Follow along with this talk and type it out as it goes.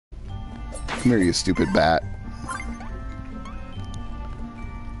Come here, you stupid bat.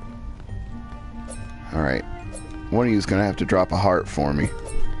 Alright. One of you is going to have to drop a heart for me.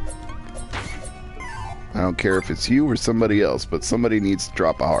 I don't care if it's you or somebody else, but somebody needs to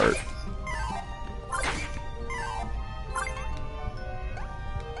drop a heart.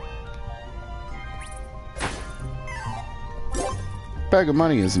 Bag of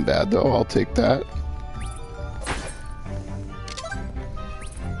money isn't bad, though. I'll take that.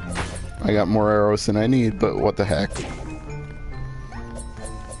 I got more arrows than I need, but what the heck.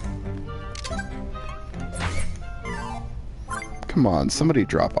 Come on, somebody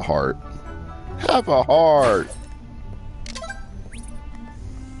drop a heart. Have a heart!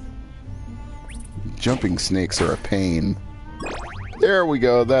 Jumping snakes are a pain. There we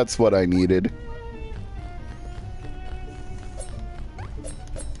go, that's what I needed.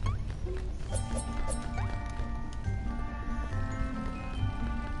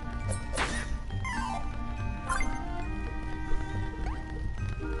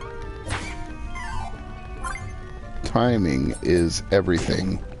 Timing is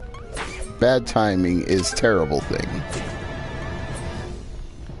everything. Bad timing is terrible thing.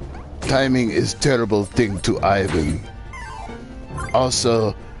 Timing is terrible thing to Ivan.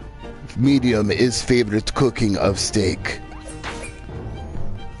 Also, medium is favorite cooking of steak.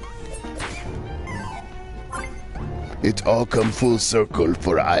 It all come full circle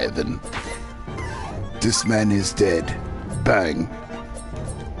for Ivan. This man is dead. Bang.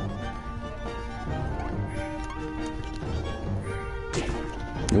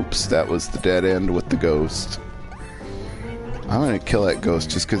 Oops, that was the dead end with the ghost. I'm gonna kill that ghost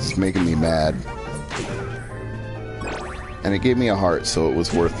just because it's making me mad. And it gave me a heart, so it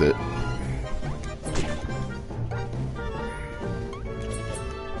was worth it.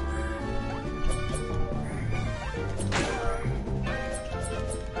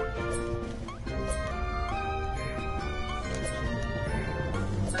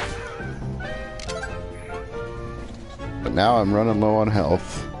 But now I'm running low on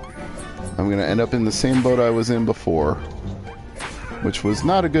health. I'm gonna end up in the same boat I was in before, which was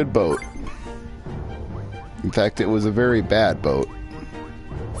not a good boat. In fact, it was a very bad boat.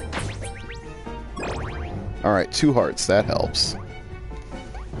 Alright, 2 hearts, that helps.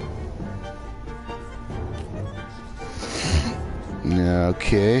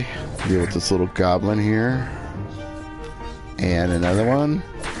 Okay, deal with this little goblin here. And another one.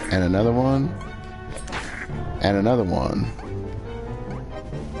 And another one. And another one.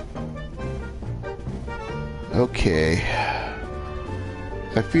 Okay.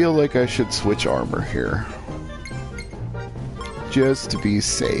 I feel like I should switch armor here. Just to be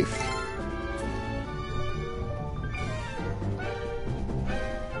safe.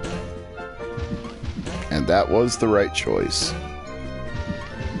 And that was the right choice.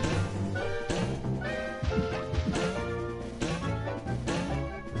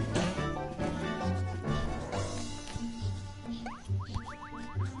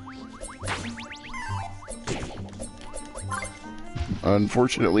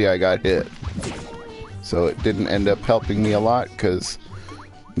 Unfortunately, I got hit. So it didn't end up helping me a lot, because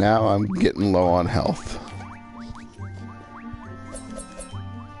now I'm getting low on health.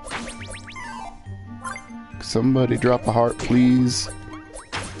 Somebody drop a heart, please.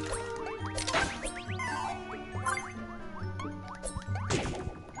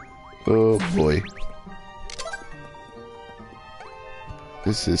 Oh boy.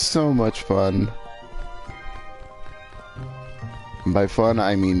 This is so much fun. And by fun,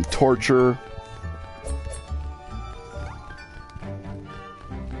 I mean torture.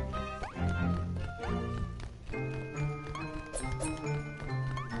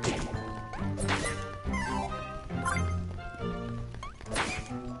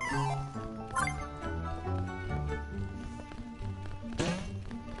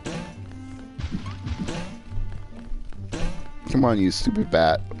 Come on, you stupid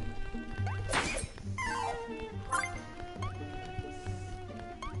bat.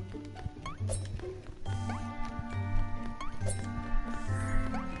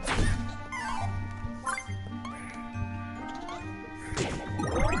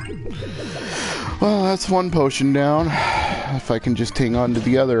 Well, that's one potion down. If I can just hang on to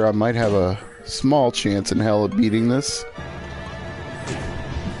the other, I might have a small chance in hell of beating this.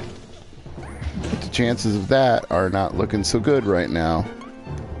 But the chances of that are not looking so good right now.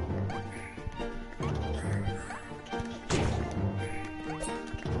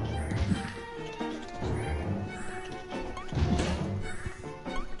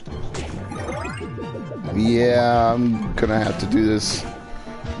 Yeah, I'm gonna have to do this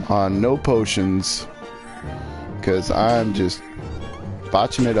on no potions, because I'm just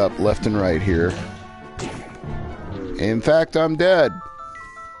botching it up left and right here. In fact, I'm dead.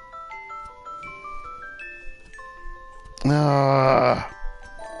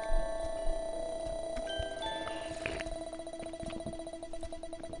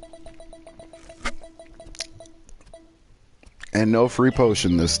 And no free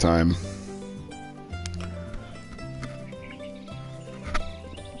potion this time.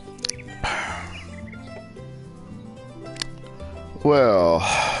 Well,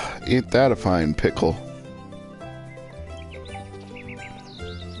 ain't that a fine pickle?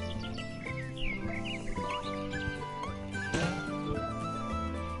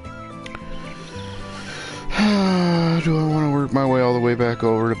 Do I want to work my way all the way back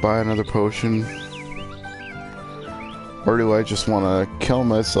over to buy another potion? Or do I just want to kill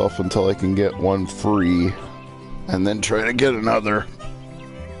myself until I can get one free and then try to get another?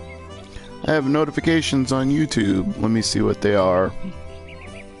 I have notifications on YouTube. Let me see what they are.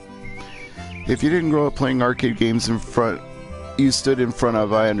 If you didn't grow up playing arcade games you stood in front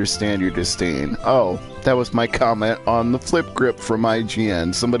of, I understand your disdain. Oh, that was my comment on the flip grip from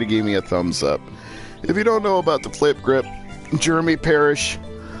IGN. Somebody gave me a thumbs up. If you don't know about the flip grip, Jeremy Parrish,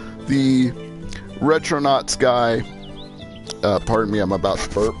 the Retronauts guy, pardon me, I'm about to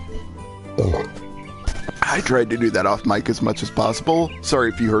burp. I tried to do that off mic as much as possible. Sorry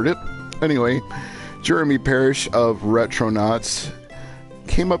if you heard it. Anyway, Jeremy Parrish of Retronauts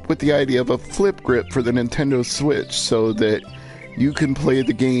came up with the idea of a flip grip for the Nintendo Switch so that you can play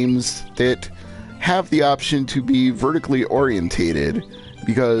the games that have the option to be vertically orientated,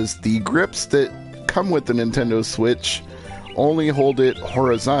 because the grips that come with the Nintendo Switch only hold it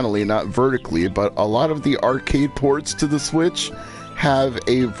horizontally, not vertically, but a lot of the arcade ports to the Switch have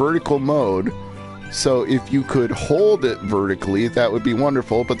a vertical mode. So if you could hold it vertically, that would be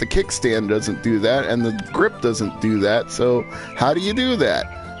wonderful, but the kickstand doesn't do that, and the grip doesn't do that, so how do you do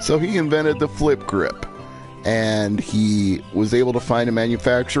that? So he invented the flip grip, and he was able to find a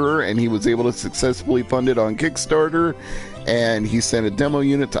manufacturer, and he was able to successfully fund it on Kickstarter, and he sent a demo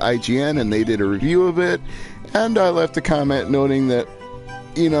unit to IGN, and they did a review of it, and I left a comment noting that,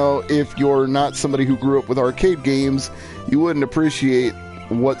 you know, if you're not somebody who grew up with arcade games, you wouldn't appreciate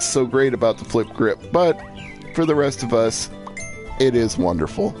what's so great about the flip grip, but for the rest of us, it is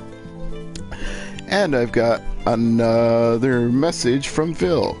wonderful. And I've got another message from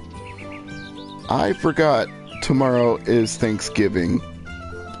Phil. I forgot tomorrow is Thanksgiving.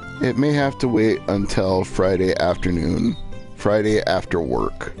 It may have to wait until Friday afternoon, Friday after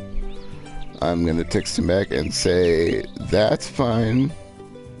work. I'm gonna text him back and say, that's fine.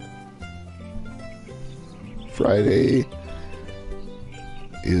 Friday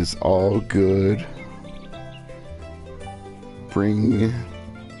is all good. Bring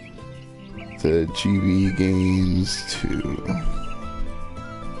the GB games to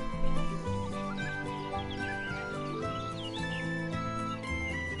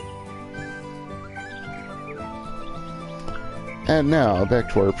and now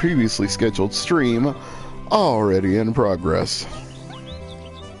back to our previously scheduled stream, already in progress.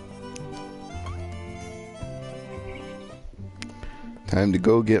 Time to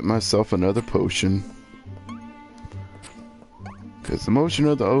go get myself another potion. Because the motion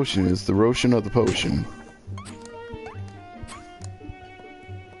of the ocean is the rotion of the potion.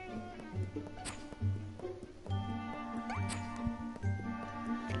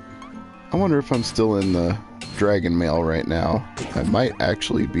 I wonder if I'm still in the dragon mail right now. I might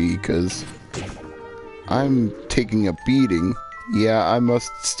actually be, because I'm taking a beating. Yeah, I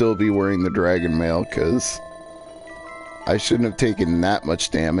must still be wearing the dragon mail, because I shouldn't have taken that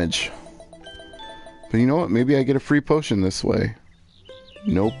much damage. But you know what? Maybe I get a free potion this way.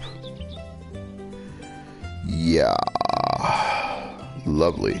 Nope. Yeah.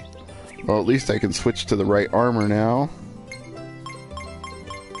 Lovely. Well, at least I can switch to the right armor now.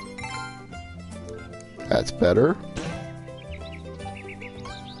 That's better.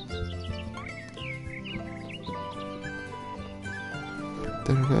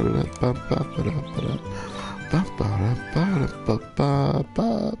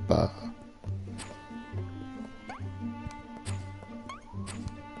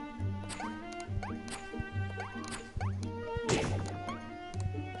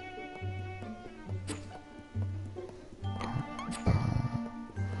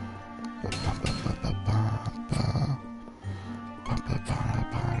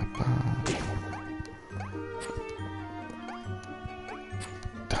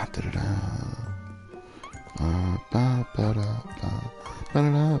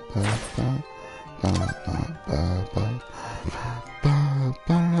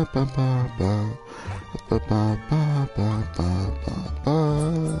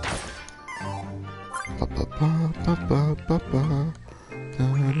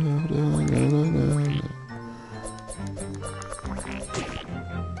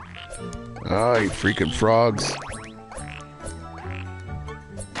 Ah, you freaking frogs.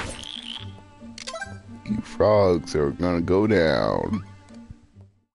 You frogs are gonna go down.